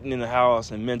in the house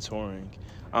and mentoring.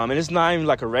 And it's not even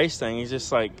like a race thing. It's just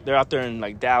like they're out there in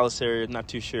like Dallas area, not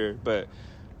too sure. But,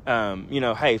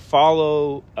 hey,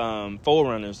 follow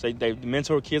Forerunners. They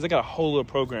mentor kids. They got a whole little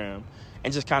program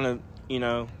and just kind of,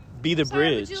 be the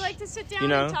bridge. Would you like to sit down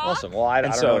and talk? Awesome. Well, I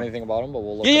don't know anything about them, but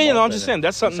we'll look them up. I'm just saying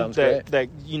that's something that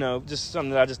just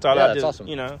something that I just thought I'd do, awesome.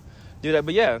 Do that.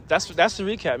 But, yeah, that's the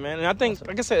recap, man. And I think,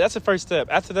 like I said, that's the first step.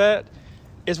 After that,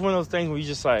 it's one of those things where you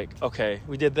just like, okay,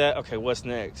 we did that. Okay, what's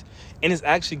next? And it's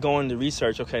actually going to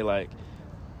research. Okay, like,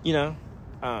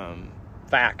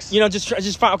 facts.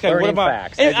 Just find. Okay, learning what about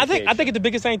facts? And I think the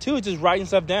biggest thing too is just writing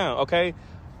stuff down. Okay,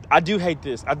 I do hate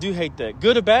this. I do hate that.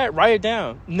 Good or bad, write it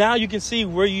down. Now you can see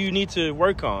where you need to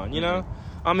work on.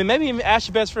 Maybe even ask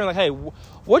your best friend, like, hey,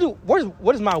 what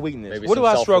is my weakness? Maybe what do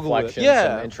I struggle with?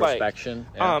 Yeah, some introspection.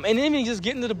 And even just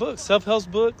get into the books, self-help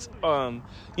books.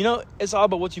 It's all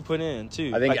about what you put in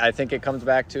too. I think it comes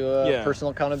back to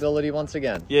personal accountability once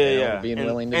again. Being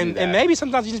willing to do that. And maybe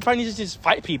sometimes you just probably need to just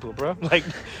fight people, bro. Like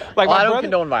I don't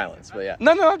condone violence, but yeah.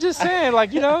 No, I'm just saying,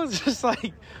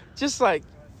 just like,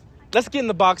 let's get in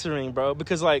the boxing ring, bro,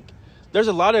 because like. There's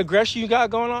a lot of aggression you got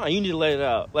going on, and you need to let it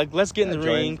out. Like, let's get in the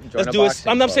ring. Let's do it.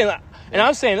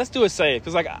 I'm saying, let's do it safe.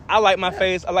 Because, like, I like my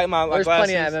face. I like my There's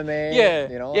glasses. There's plenty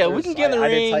of MMA. Yeah, we can get in the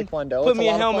ring. I did Taekwondo. Put me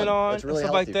a helmet on, and really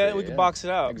stuff like that. We can box it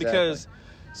out. Exactly.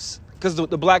 Because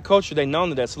the black culture, they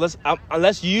know that. So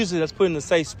let's use it. Let's put it in a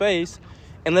safe space,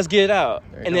 and let's get it out.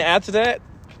 And then after that,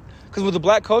 because with the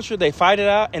black culture, they fight it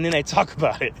out, and then they talk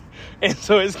about it. And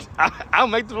so I'll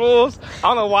make the rules. I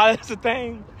don't know why that's a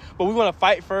thing. But we want to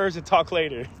fight first and talk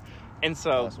later. And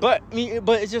so, awesome. but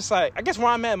it's just like, I guess where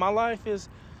I'm at in my life is,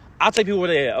 I'll take people where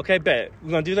they at. Okay, bet.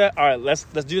 We're going to do that? All right, let's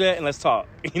do that and let's talk.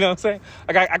 You know what I'm saying?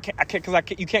 Like, I can't,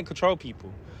 because you can't control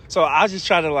people. So I just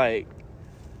try to, like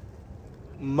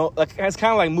it's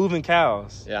kind of like moving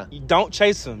cows. Yeah. You don't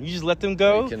chase them. You just let them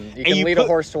go. You can lead a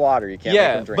horse to water. You can't make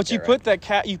them drink. But you put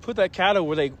that cattle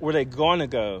where they going to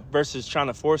go versus trying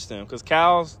to force them. Because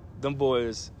cows, them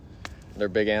boys... They're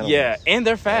big animals. Yeah, and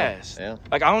they're fast. Yeah.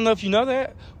 Like, I don't know if you know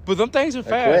that, but them things are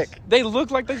fast. They're quick. They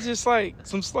look like they're just, like,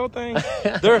 some slow things.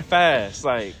 They're fast.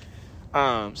 Like,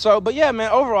 but yeah, man,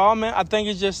 overall, man, I think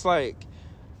it's just, like,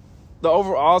 the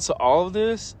overall to all of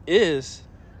this is,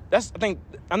 I think,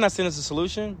 I'm not saying it's a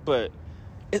solution, but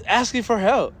it's asking for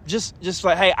help. Just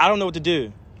like, hey, I don't know what to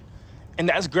do. And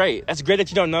that's great. That's great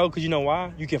that you don't know, because you know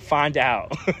why? You can find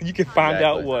out. You can find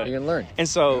out what. You can learn. And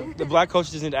so the black culture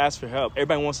just need to ask for help.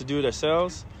 Everybody wants to do it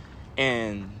themselves.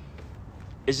 And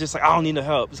it's just like, I don't need no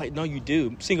help. It's like, no, you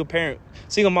do. Single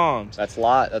moms. That's a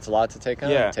lot to take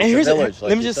on. Yeah. It takes a village,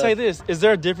 let me just say this. Is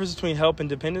there a difference between help and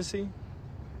dependency?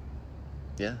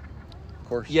 Yeah, of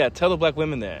course. Yeah, tell the black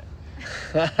women that.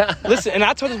 Listen, and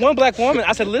I told this one black woman,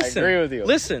 I said, listen. I agree with you.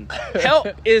 Listen, help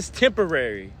is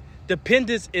temporary.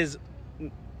 Dependence is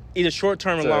either short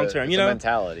term or long term. It's a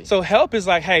mentality. So help is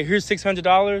like, hey, here's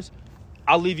 $600.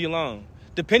 I'll leave you alone.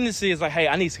 Dependency is like, hey,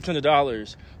 I need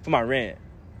 $600 for my rent.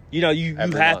 You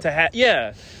have to have.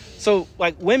 Yeah. So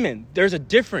like women, there's a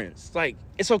difference. Like,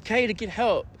 it's okay to get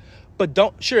help, but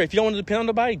if you don't want to depend on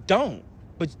nobody, don't.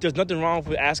 But there's nothing wrong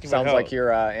with asking for help. Sounds like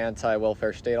you're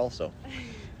anti-welfare state also.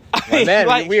 mean, man,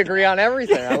 like, we agree on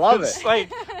everything. I love it.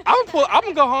 Like, I'm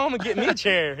gonna go home and get me a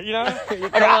chair. You know, Come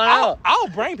on out. I'll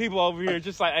bring people over here,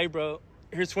 just like, hey, bro,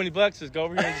 here's $20. Just go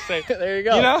over here and just say, there you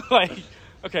go. You know, like,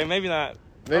 okay, maybe not.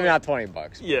 Maybe not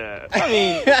 $20. Yeah,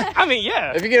 I mean,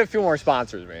 yeah. If you get a few more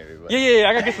sponsors, maybe. But. Yeah.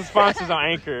 I gotta get some sponsors on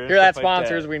Anchor. You're that like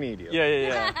sponsors. that. We need you.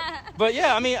 Yeah. But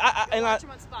yeah, I mean, Watch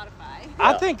them on Spotify.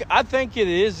 I think it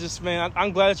is just, man.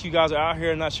 I'm glad that you guys are out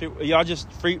here and not sure. Y'all just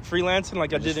freelancing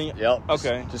like I did. Yep.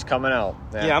 Okay. Just coming out.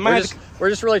 Yeah, we're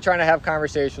just really trying to have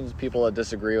conversations with people that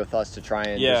disagree with us to try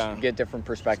and just get different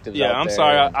perspectives. Yeah, out I'm there.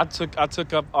 sorry. I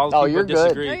took up all the people you're that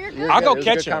disagree. No, you're good. I'll go It was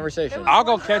catch a good him. conversation. I'll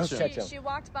go catch him. She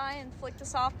walked by and flicked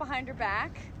us off behind her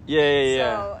back.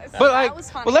 Yeah. So But that was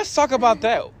funny. but let's talk about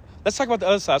that. Let's talk about the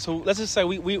other side. So let's just say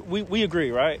we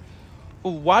agree, right?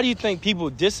 Well, why do you think people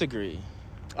disagree?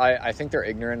 I think they're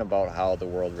ignorant about how the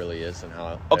world really is and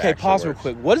how. Okay, pause real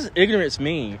quick. What does ignorance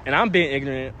mean? And I'm being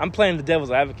ignorant. I'm playing the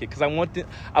devil's advocate because I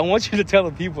want you to tell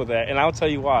the people that, and I'll tell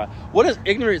you why. What does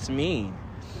ignorance mean?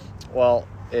 Well,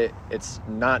 it's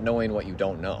not knowing what you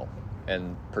don't know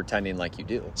and pretending like you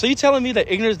do. So you telling me that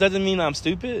ignorance doesn't mean I'm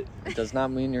stupid? It does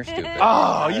not mean you're stupid. Oh,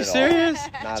 are you at all. serious?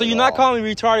 Not So at you're not all. calling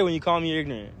me retarded when you call me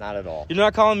ignorant? Not at all. You're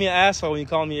not calling me an asshole when you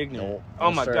call me ignorant? No, oh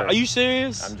no, my sir. God. Are you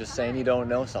serious? I'm just saying you don't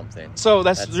know something. So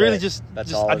that's really it. just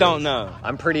That's all I it don't is. know.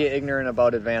 I'm pretty ignorant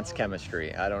about advanced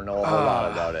chemistry. I don't know a whole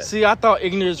lot about it. See, I thought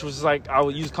ignorance was like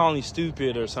you was calling you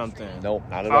stupid or something. Nope,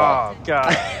 not at all. Oh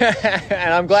God.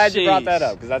 And I'm glad you brought that Jeez.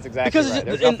 up because that's exactly right.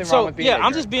 There's and nothing wrong with being ignorant.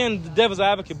 I'm just being the devil's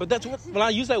advocate, but that's what when I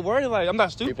use that word, like I'm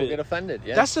not stupid. People get offended.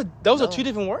 Yeah. Those are two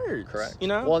different words. Correct. You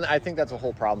know. Well, and I think that's a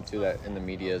whole problem too. That in the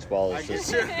media as well is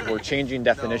just we're changing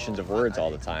definitions of words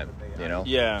all the time. You know.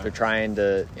 Yeah. They're trying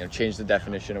to change the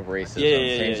definition of racism,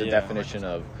 change the definition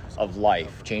of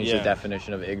life, change the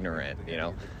definition of ignorant. You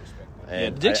know.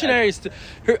 And dictionary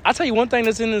I'll tell you one thing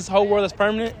that's in this whole world that's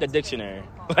permanent: the dictionary.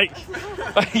 Like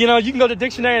you can go to the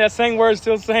dictionary, that same word is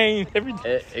still saying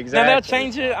everything. Exactly. Now they'll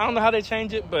change it. I don't know how they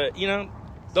change it, but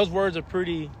those words are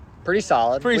pretty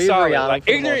solid. Pretty we solid. agree on Like them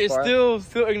for the ignorant is most part.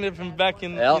 still ignorant from back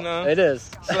in. Yep, it is.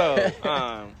 So,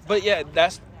 but yeah,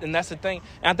 that's the thing.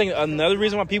 And I think another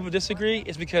reason why people disagree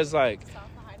is because like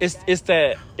it's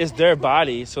their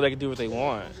body, so they can do what they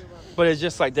want. But it's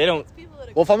just like they don't.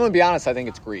 Well, if I'm going to be honest, I think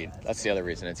it's greed. That's the other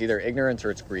reason. It's either ignorance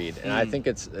or it's greed. And I think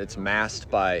it's masked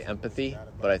by empathy,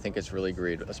 but I think it's really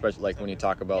greed, especially like when you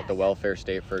talk about the welfare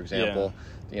state, for example.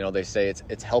 They say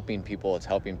it's helping people, it's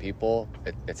helping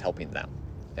them.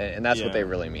 And that's what they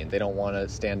really mean. They don't want to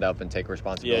stand up and take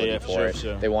responsibility for it.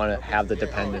 Sure. They want to have the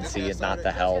dependency and not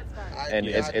the help. And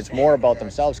it's more about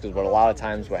themselves, because a lot of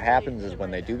times what happens is when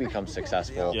they do become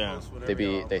successful,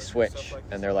 they switch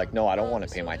and they're like, no, I don't want to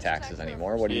pay my taxes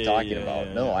anymore. What are you talking about?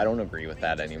 No, I don't agree with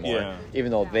that anymore. Even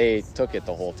though they took it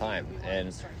the whole time.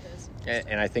 And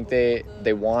I think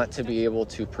they want to be able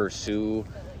to pursue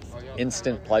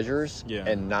instant pleasures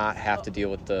and not have to deal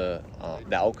with the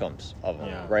outcomes of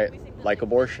them, right? Like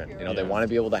abortion. They want to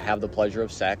be able to have the pleasure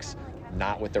of sex,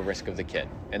 not with the risk of the kid,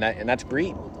 and that's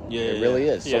greed. It really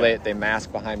is. So they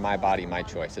mask behind my body, my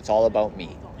choice. It's all about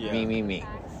me, me,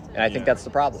 and I think that's the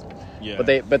problem.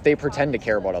 But they pretend to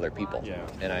care about other people.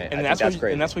 And I think that's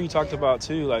great. And that's what you talked about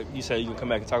too. Like you said, you can come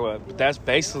back and talk about it, but that's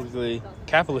basically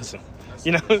capitalism.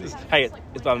 Hey,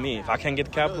 it's about me. If I can't get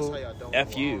the capital,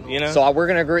 F you, So we're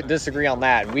going to disagree on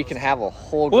that, and we can have a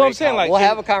whole I'm saying, like, we'll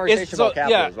have a conversation about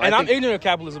capitalism. Yeah, and I'm ignorant of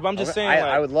capitalism, but I'm just saying, like,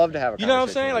 I would love to have a conversation. You know what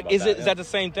I'm saying? Like, is that the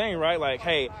same thing, right? Like,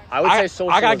 hey, I would say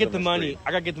socialism. I got to get the money.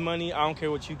 I got to get the money. I don't care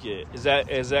what you get. Is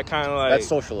that kind of like... That's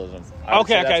socialism.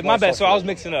 Okay, my bad. So I was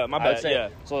mixing up. My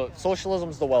bad, So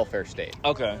socialism's the welfare state.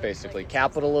 Okay. Basically.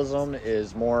 Capitalism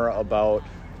is more about...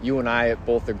 You and I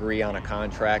both agree on a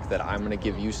contract that I'm going to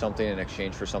give you something in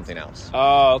exchange for something else.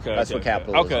 Oh, okay. That's what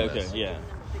capitalism is. Okay, yeah.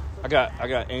 I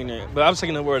got ignorant, but I was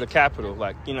thinking the word of capital,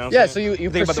 like Yeah, so you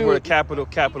think about the word capital.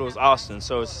 Capital is Austin,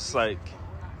 so it's just like,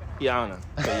 I don't know.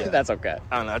 Yeah. That's okay.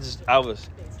 I don't know. I was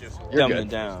dumbing it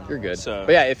down. You're good. So,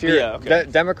 but yeah, if you're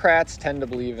Democrats tend to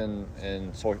believe in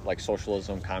like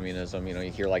socialism, communism. You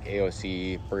hear like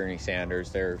AOC, Bernie Sanders.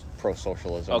 They're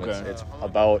pro-socialism. Okay. It's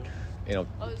about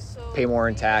pay more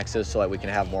in taxes so that we can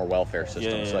have more welfare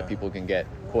systems so that people can get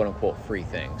quote-unquote free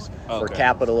things. Where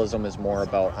capitalism is more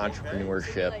about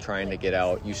entrepreneurship, trying to get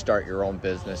out. You start your own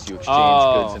business, you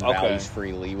exchange goods and values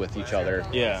freely with each other,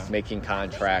 making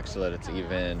contracts so that it's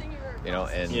even,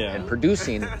 and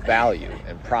producing value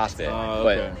and profit.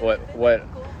 But what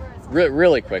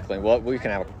really quickly, we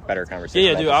can have a better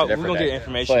conversation. We're gonna get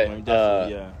information.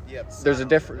 There's a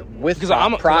different because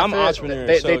I'm an entrepreneur.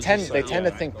 They tend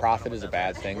to think profit is a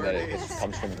bad thing, that it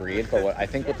comes from greed. But I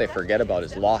think what they forget about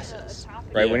is losses.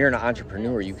 right? Yeah. When you're an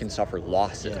entrepreneur, you can suffer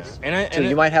losses. Yeah. So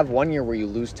you might have one year where you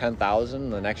lose 10,000,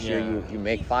 the next year Yeah. you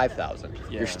make 5,000.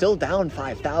 Yeah. You're still down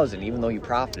 5,000 even though you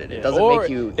profited. It Yeah. doesn't Or make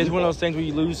you it's evil. one of those things where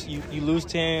you lose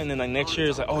 10, and then like next year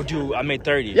it's like, oh dude, I made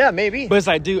 30. Yeah, maybe. But it's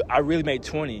like, dude, I really made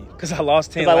 20 because I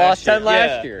lost 10 'Cause I last lost year. 10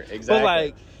 last year. Exactly. But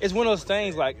like, it's one of those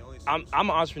things like, I'm an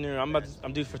entrepreneur.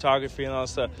 I'm doing photography and all that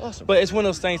stuff. Awesome. But it's one of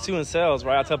those things too in sales,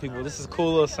 right? I tell people this is a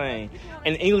cool little saying,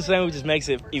 and the English language just makes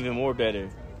it even more better.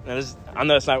 Now I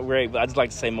know it's not great, but I just like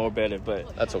to say more better.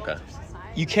 But That's okay.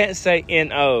 you can't say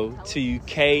N-O to you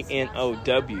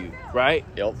K-N-O-W, right?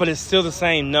 Yep. But it's still the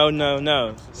same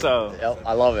no. So, Yep,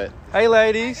 I love it. hey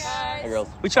ladies, Hey, girls.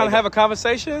 we trying to have a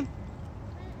conversation?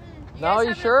 No, are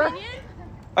you sure?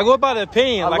 Like, what about an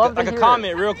opinion? I'd love to Like a hear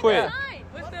comment, it. real quick.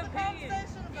 What's the opinion?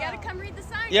 You gotta come read the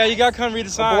sign. Yeah, you gotta come read the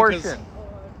sign. 'cause- Abortion.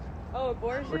 Oh,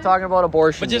 abortion. We're talking about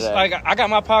abortion But just today. like, I got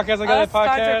my podcast, I got that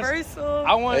podcast.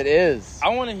 Controversial. It is. I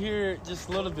want to hear just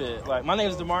a little bit. Like, my name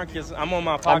is DeMarcus. I'm on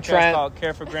my I'm podcast Trent. called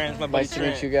Care for Grants. My buddy Nice to meet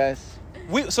Trent. you guys.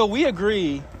 We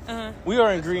agree. We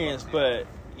are in agreement, but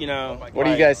you know. What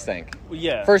do you guys think?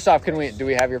 Yeah. First off, do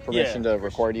we have your permission to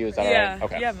record you? Is that all right?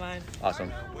 Okay. Yeah, mine.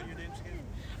 Awesome.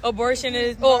 Abortion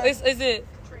is. Oh, is it?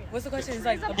 What's the question? It's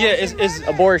like. Abortion. Yeah, it's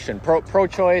Abortion,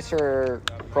 pro-choice or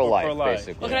pro-life, Pro-life.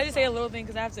 basically. Well, can I just say a little thing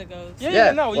because I have to go.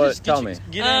 yeah. No, well, just tell get me. get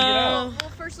in, get out.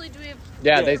 Well, firstly, do we have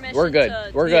Yeah, permission we're good.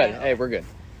 to- We're good. Yeah. Hey, we're good.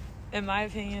 In my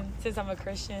opinion, since I'm a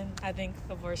Christian, I think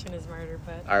abortion is murder.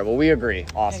 But. All right. Well, we agree.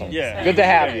 Awesome. Yeah. Good to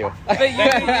have you. But you,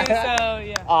 so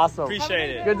yeah. Awesome. Appreciate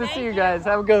it. Good to see you guys.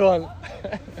 Have a good one.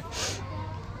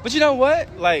 But you know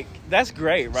what? Like, that's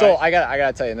great, right? So I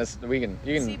gotta tell you, and this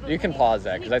you can pause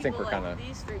that because I think we're kind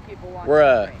of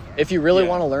we're if you really Yeah.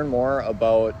 want to learn more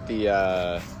about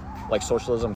the like socialism